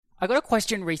I got a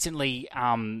question recently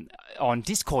on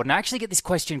Discord, and I actually get this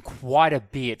question quite a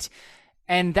bit.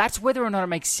 And that's whether or not it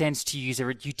makes sense to use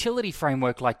a utility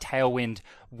framework like Tailwind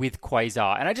with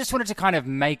Quasar. And I just wanted to kind of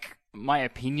make my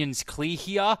opinions clear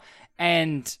here.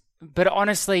 But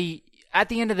honestly, at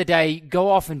the end of the day, go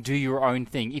off and do your own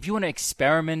thing. If you want to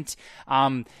experiment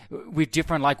with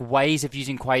different ways of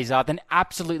using Quasar, then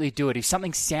absolutely do it. If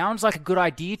something sounds like a good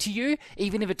idea to you,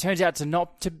 even if it turns out to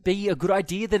not to be a good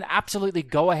idea, then absolutely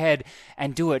go ahead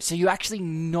and do it. So you actually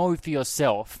know for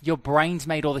yourself. Your brain's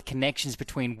made all the connections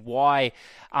between why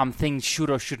things should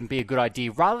or shouldn't be a good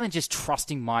idea, rather than just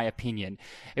trusting my opinion.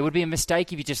 It would be a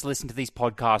mistake if you just listened to these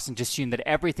podcasts and just assumed that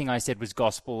everything I said was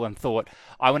gospel and thought,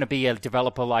 I want to be a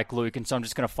developer like Luke, and so I'm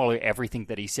just going to follow everything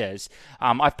that he says.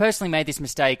 I've personally made this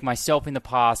mistake myself in the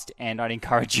past, and I'd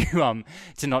encourage you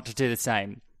to not to do the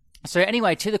same. So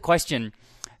anyway, to the question,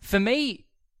 for me,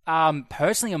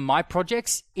 personally on my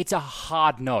projects, it's a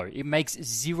hard no. It makes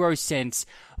zero sense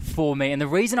for me. And the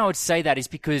reason I would say that is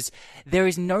because there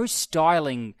is no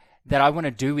styling that I want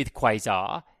to do with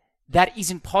Quasar that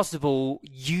isn't possible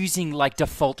using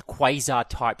default Quasar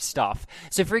type stuff.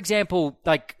 So for example,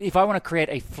 if I want to create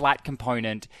a flat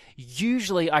component,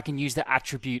 usually I can use the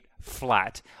attribute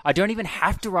flat. I don't even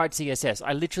have to write CSS.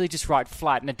 I literally just write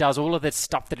flat, and it does all of the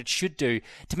stuff that it should do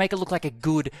to make it look like a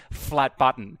good flat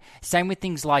button. Same with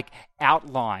things like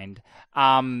outlined.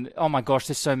 Oh my gosh,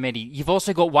 there's so many. You've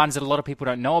also got ones that a lot of people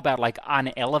don't know about, like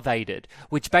unelevated,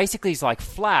 which basically is like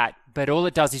flat, but all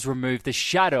it does is remove the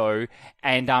shadow,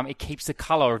 and it keeps the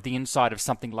color of the inside of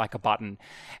something like a button.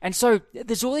 And so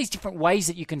there's all these different ways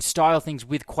that you can style things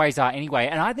with Quasar anyway,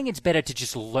 and I think it's better to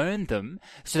just learn them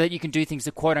so that you can do things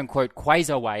the quote-unquote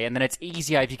Quasar way, and then it's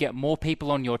easier if you get more people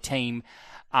on your team,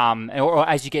 or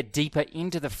as you get deeper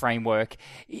into the framework,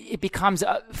 it becomes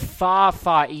far,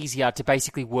 far easier to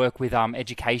basically work with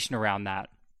education around that.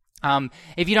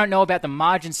 If you don't know about the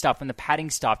margin stuff and the padding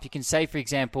stuff, you can say, for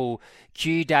example,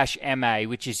 Q-MA,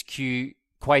 which is Q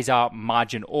Quasar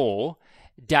margin or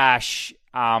dash,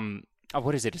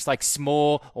 what is it? It's like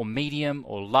small or medium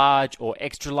or large or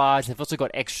extra large. They've also got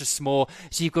extra small.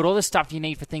 So you've got all the stuff you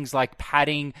need for things like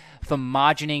padding, for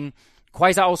margining.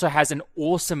 Quasar also has an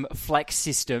awesome flex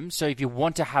system, so if you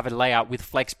want to have a layout with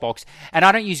Flexbox, and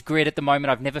I don't use Grid at the moment,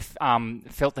 I've never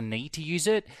felt the need to use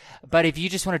it, but if you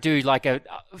just want to do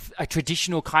a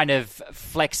traditional kind of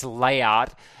flex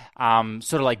layout,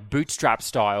 sort of like Bootstrap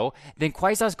style, then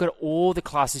Quasar's got all the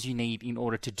classes you need in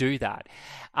order to do that.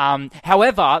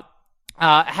 However,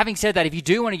 having said that, if you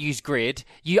do want to use Grid,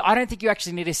 I don't think you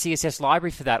actually need a CSS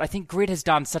library for that. I think Grid has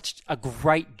done such a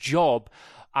great job.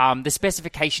 The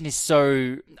specification is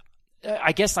so,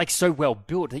 I guess, so well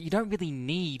built that you don't really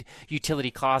need utility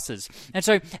classes. And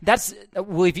so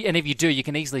if you do, you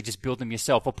can easily just build them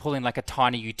yourself or pull in a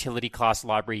tiny utility class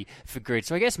library for Grid.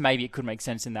 So I guess maybe it could make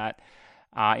sense in that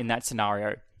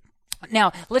scenario.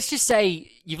 Now, let's just say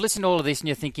you've listened to all of this and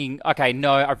you're thinking, okay,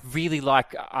 no, I really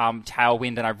like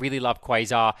Tailwind and I really love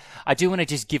Quasar. I do want to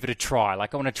just give it a try. I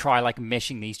want to try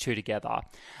meshing these two together.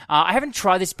 I haven't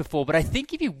tried this before, but I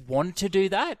think if you want to do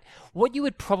that, what you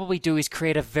would probably do is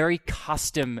create a very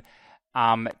custom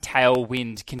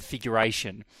Tailwind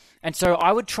configuration. And so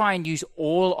I would try and use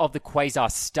all of the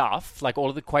Quasar stuff, all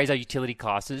of the Quasar utility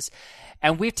classes,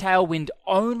 and with Tailwind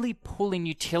only pull in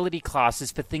utility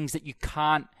classes for things that you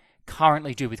can't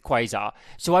currently do with Quasar.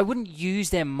 So I wouldn't use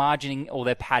their margining or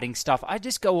their padding stuff. I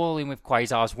just go all in with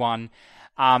Quasar's one,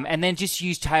 and then just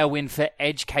use Tailwind for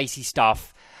edge casey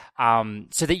stuff,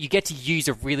 so that you get to use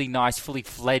a really nice, fully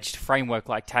fledged framework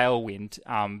like Tailwind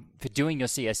for doing your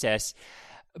CSS.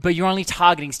 But you're only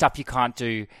targeting stuff you can't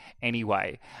do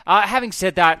anyway. Having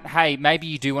said that, hey, maybe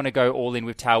you do want to go all in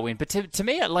with Tailwind. But to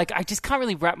me, I just can't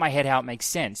really wrap my head how it makes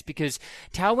sense, because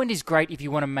Tailwind is great if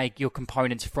you want to make your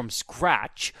components from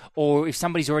scratch, or if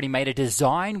somebody's already made a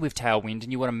design with Tailwind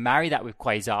and you want to marry that with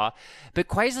Quasar. But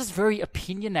Quasar's very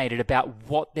opinionated about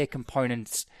what their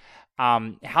components,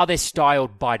 how they're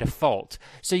styled by default.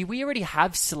 So we already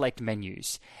have select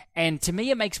menus. And to me,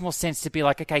 it makes more sense to be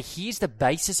okay, here's the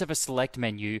basis of a select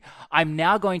menu. I'm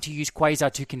now going to use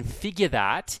Quasar to configure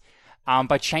that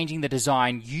by changing the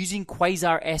design using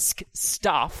Quasar-esque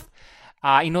stuff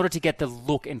in order to get the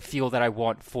look and feel that I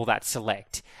want for that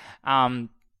select.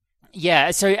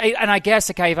 Yeah, so, and I guess,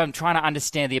 okay, if I'm trying to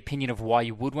understand the opinion of why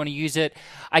you would want to use it,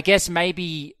 I guess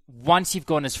maybe once you've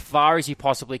gone as far as you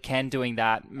possibly can doing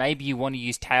that, maybe you want to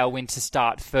use Tailwind to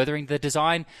start furthering the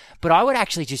design, but I would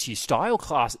actually just use style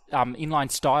class,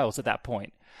 inline styles at that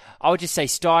point. I would just say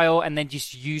style and then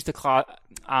just use the class,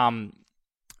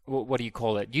 what do you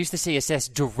call it? Use the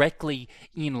CSS directly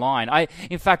in line.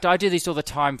 In fact, I do this all the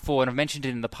time and I've mentioned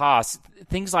it in the past,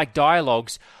 things like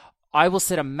dialogues. I will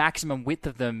set a maximum width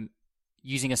of them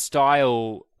using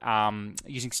style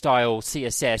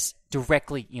CSS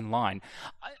directly in line.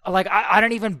 I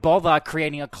don't even bother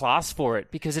creating a class for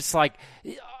it because it's like,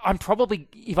 I'm probably,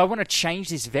 if I want to change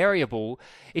this variable,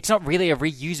 it's not really a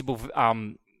reusable,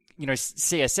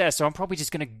 CSS. So I'm probably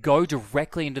just going to go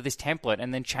directly into this template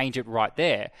and then change it right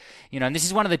there. And this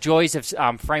is one of the joys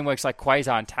of frameworks like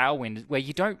Quasar and Tailwind, where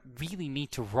you don't really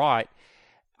need to write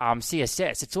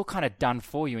CSS. It's all kind of done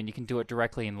for you and you can do it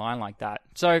directly in line like that.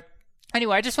 So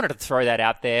anyway, I just wanted to throw that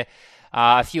out there.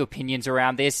 A few opinions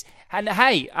around this. And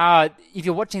hey, if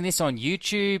you're watching this on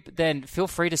YouTube, then feel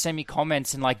free to send me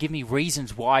comments and give me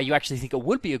reasons why you actually think it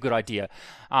would be a good idea.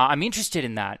 I'm interested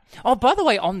in that. Oh, by the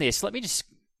way, on this, let me just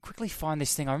quickly find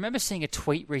this thing. I remember seeing a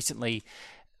tweet recently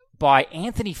by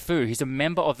Anthony Fu, who's a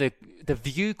member of the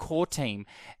Vue core team,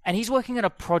 and he's working on a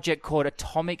project called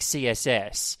Atomic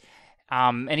CSS.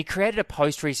 And he created a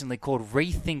post recently called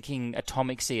Rethinking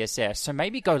Atomic CSS. So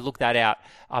maybe go look that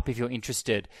up if you're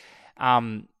interested.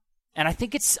 And I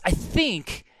think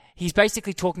he's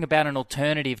basically talking about an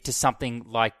alternative to something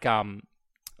like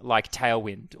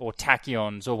Tailwind or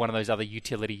Tachyons or one of those other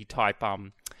utility type.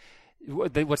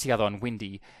 What's the other one?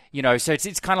 Windy. So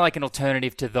it's kind of like an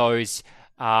alternative to those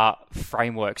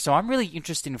frameworks. So I'm really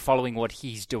interested in following what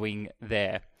he's doing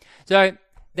there. So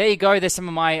there you go. There's some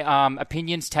of my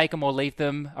opinions. Take them or leave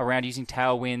them around using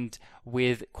Tailwind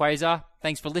with Quasar.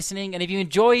 Thanks for listening. And if you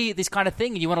enjoy this kind of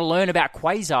thing and you want to learn about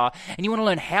Quasar and you want to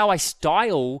learn how I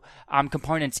style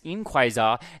components in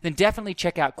Quasar, then definitely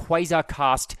check out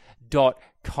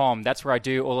quasarcast.com. That's where I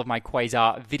do all of my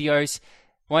Quasar videos.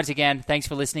 Once again, thanks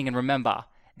for listening. And remember,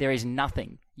 there is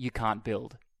nothing you can't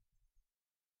build.